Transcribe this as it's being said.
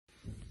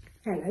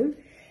Hello,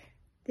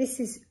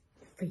 this is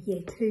for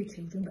Year 2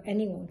 children, but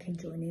anyone can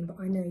join in, but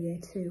I know Year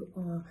 2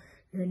 are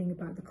learning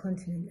about the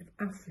continent of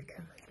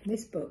Africa.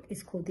 This book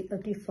is called The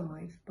Ugly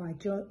Five by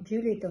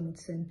Julia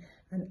Donaldson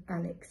and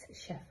Alex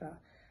Sheffer.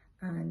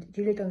 And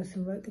Julia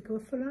Donaldson wrote The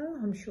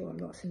Gruffalo. I'm sure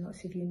lots and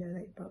lots of you know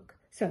that book.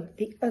 So,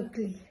 The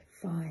Ugly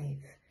Five.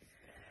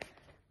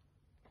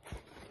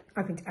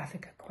 I've been to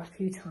Africa quite a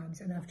few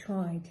times and I've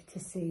tried to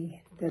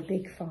see the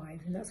Big Five.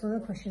 And that's one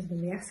of the questions I'm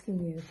going to be asking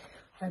you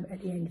at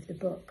the end of the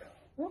book.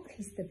 What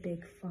is the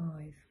Big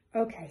Five?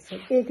 Okay, so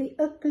in The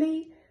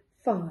Ugly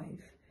Five,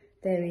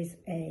 there is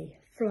a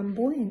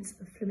flamboyance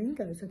of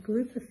flamingos. A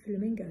group of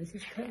flamingos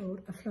is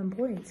called a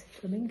flamboyance of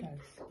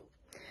flamingos.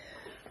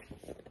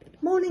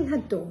 Morning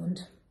had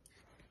dawned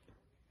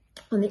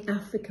on the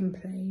African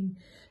plain.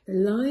 The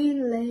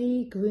lion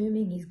lay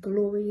grooming his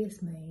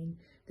glorious mane.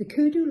 The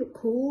kudu looked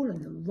cool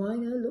and the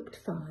rhino looked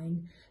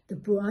fine. The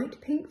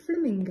bright pink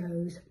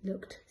flamingos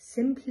looked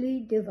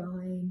simply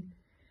divine.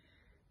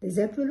 The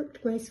zebra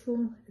looked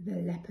graceful, the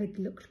leopard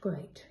looked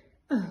great.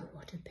 Oh,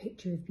 what a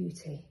picture of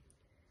beauty.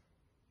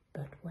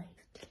 But wait.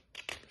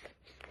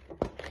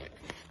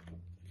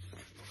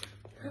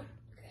 Their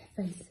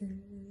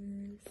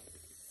faces.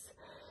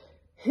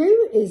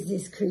 Who is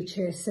this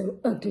creature so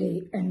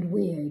ugly and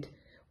weird,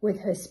 with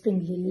her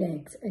spindly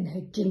legs and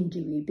her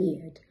gingery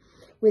beard,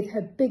 with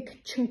her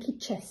big chunky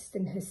chest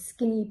and her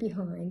skinny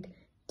behind?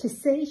 To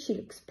say she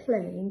looks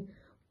plain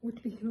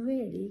would be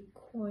really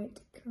quite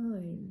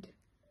kind.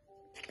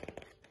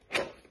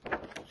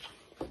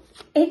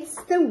 It's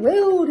the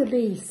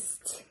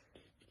wildebeest.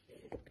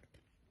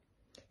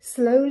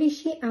 Slowly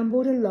she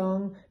ambled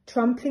along,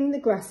 trampling the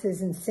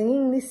grasses and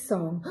singing this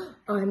song.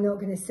 I'm not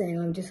going to sing,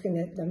 I'm just going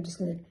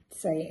to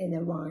say it in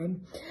a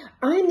rhyme.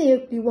 I'm the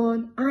ugly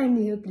one, I'm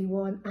the ugly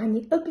one, I'm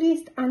the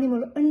ugliest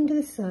animal under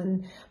the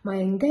sun. My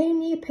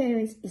ungainly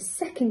appearance is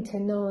second to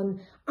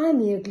none. I'm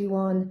the ugly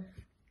one,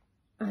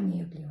 I'm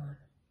the ugly one.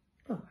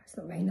 Oh, it's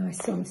not a very nice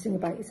song to sing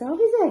about yourself,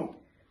 is it?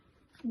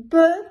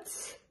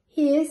 But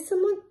here's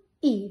someone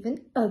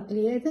even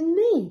uglier than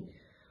me.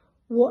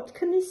 What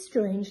can this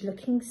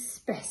strange-looking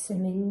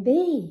specimen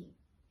be?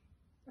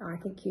 I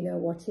think you know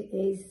what it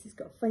is. It's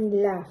got a funny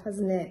laugh,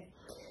 hasn't it?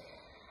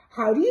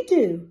 How do you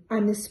do?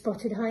 I'm the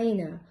spotted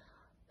hyena.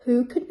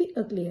 Who could be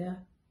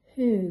uglier?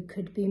 Who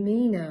could be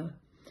meaner?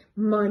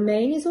 My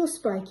mane is all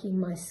spiky,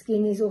 my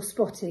skin is all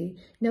spotty.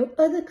 No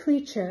other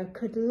creature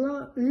could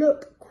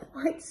look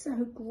quite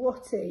so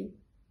grotty.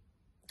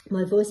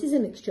 My voice is a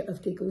mixture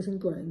of giggles and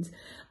groans,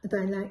 but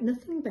I like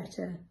nothing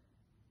better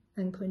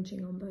than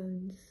crunching on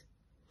bones.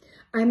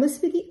 I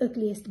must be the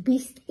ugliest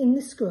beast in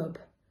the scrub.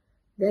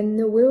 Then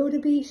the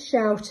wildebeest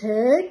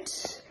shouted,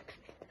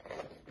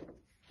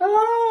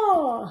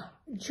 "Oh,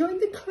 join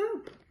the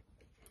club."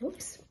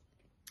 Oops.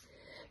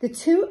 The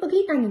two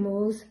ugly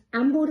animals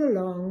ambled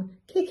along,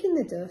 kicking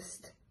the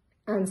dust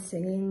and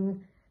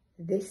singing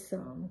this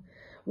song.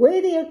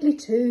 We're the ugly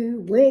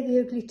two, we're the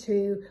ugly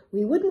two.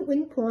 We wouldn't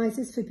win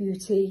prizes for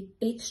beauty,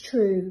 it's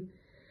true.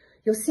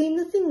 You'll see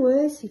nothing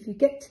worse if you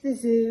get to the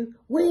zoo.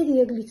 We're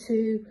the ugly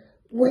two,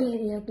 we're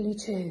the ugly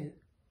two.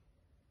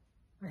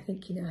 I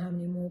think you know how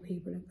many more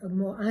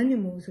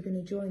animals are going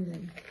to join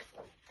them.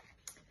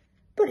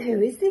 But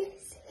who is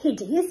this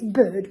hideous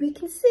bird we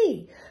can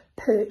see,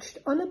 perched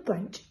on a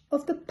branch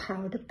of the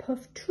powder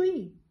puff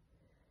tree?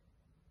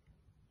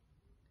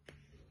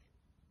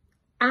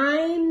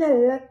 I'm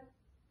the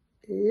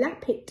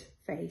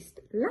lappet-faced,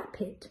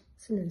 lappet,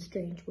 it's another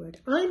strange word.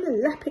 I'm a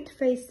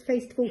lappet-faced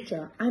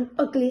vulture. I'm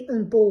ugly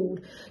and bald.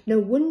 No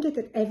wonder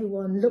that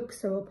everyone looks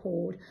so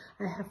appalled.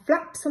 I have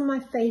flaps on my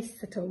face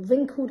that are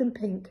wrinkled and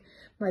pink.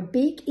 My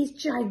beak is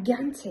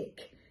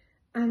gigantic.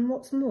 And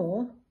what's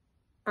more,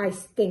 I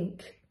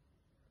stink.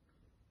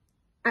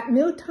 At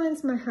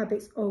mealtimes, my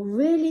habits are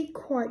really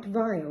quite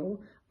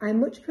vile. I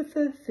much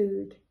prefer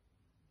food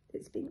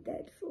that's been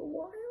dead for a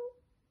while.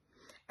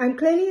 I'm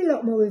clearly a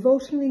lot more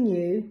revolting than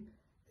you.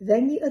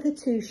 Then the other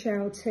two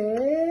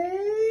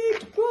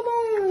shouted,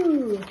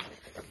 "Bravo!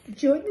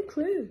 Join the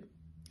crew."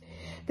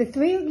 The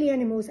three ugly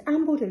animals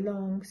ambled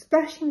along,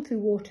 splashing through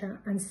water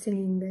and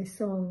singing their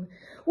song.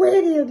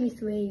 We're the ugly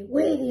three,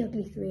 we're the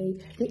ugly three,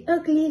 the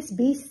ugliest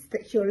beasts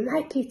that you're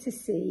likely to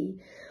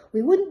see.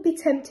 We wouldn't be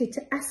tempted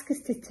to ask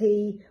us to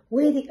tea.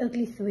 We're the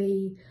ugly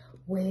three,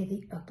 we're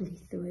the ugly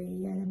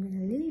three. And I'm going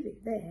to leave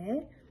it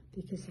there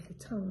because of the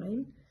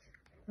time.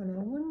 And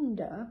I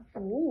wonder,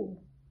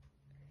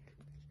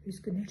 who's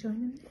going to join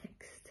them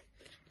next?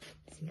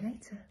 See you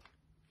later.